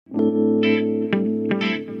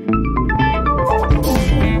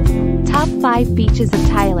Top 5 Beaches of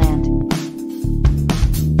Thailand.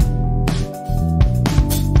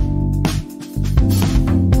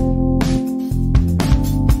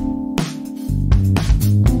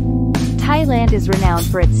 Thailand is renowned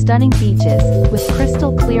for its stunning beaches, with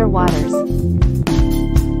crystal clear waters.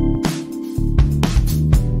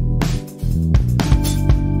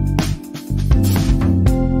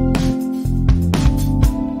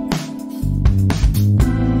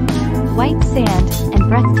 White sand, and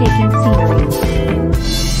breathtaking scenery.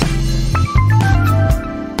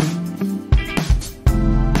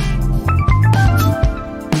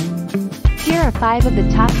 Here are 5 of the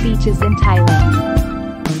top beaches in Thailand.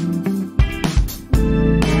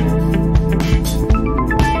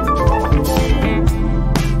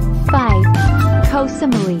 5. Koh Phi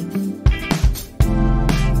Phi Leh.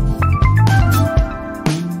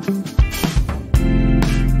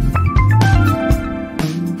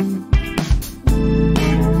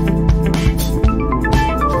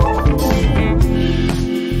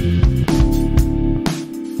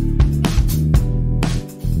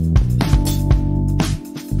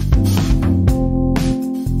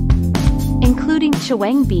 'Including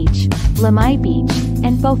Railay Beach, Railay Beach,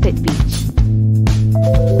 and Phi Phi Beach.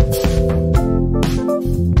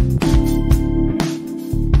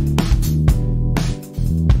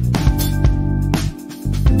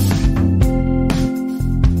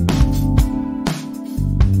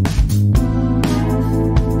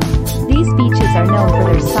 These beaches are known for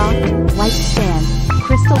their soft, white sand,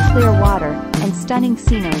 crystal clear water, and stunning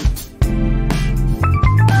scenery.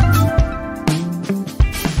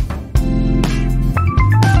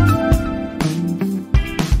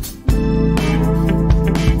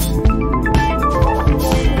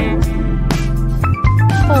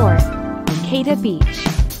 4. Koh Phi Beach.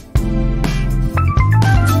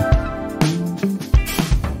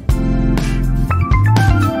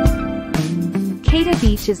 Koh Phi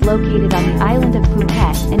Beach is located on the island of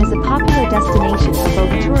Phuket and is a popular destination for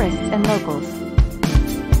both tourists and locals.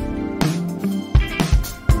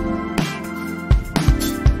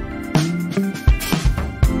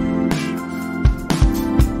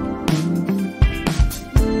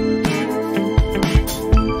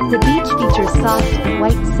 The beach features soft,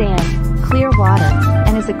 white sand, clear water,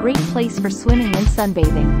 and is a great place for swimming and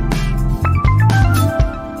sunbathing.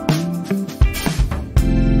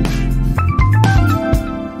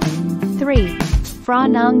 3. Phra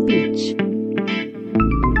Nang Beach.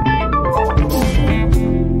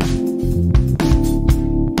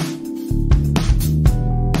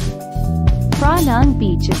 Phra Nang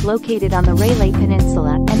Beach is located on the Railay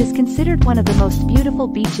Peninsula and is considered one of the most beautiful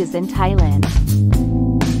beaches in Thailand.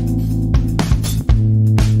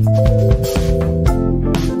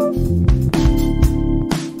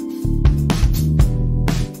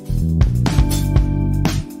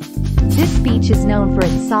 This beach is known for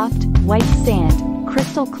its soft, white sand,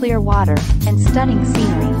 crystal clear water, and stunning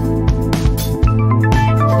scenery.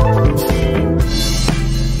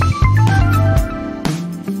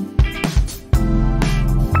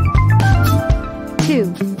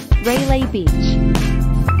 2. Railay Beach.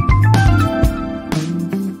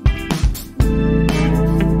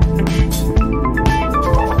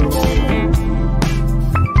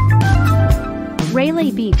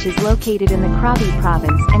 Railay Beach is located in the Krabi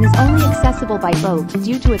Province and is only accessible by boat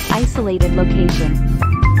due to its isolated location.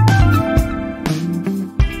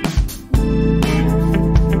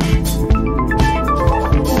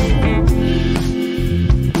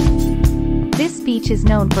 This beach is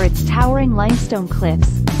known for its towering limestone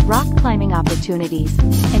cliffs, rock climbing opportunities,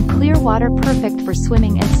 and clear water perfect for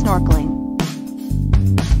swimming and snorkeling.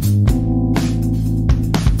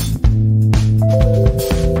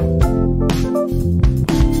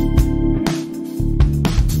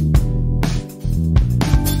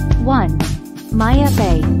 1. Maya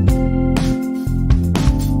Bay.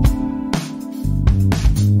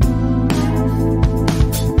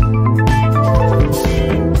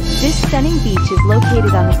 This stunning beach is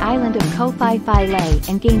located on the island of Koh Phi Phi Leh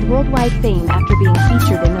and gained worldwide fame after being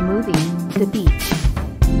featured in the movie, The Beach.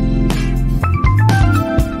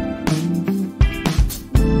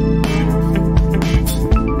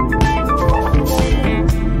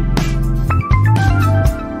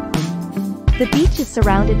 The beach is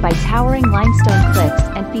surrounded by towering limestone cliffs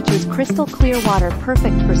and features crystal clear water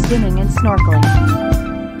perfect for swimming and snorkeling.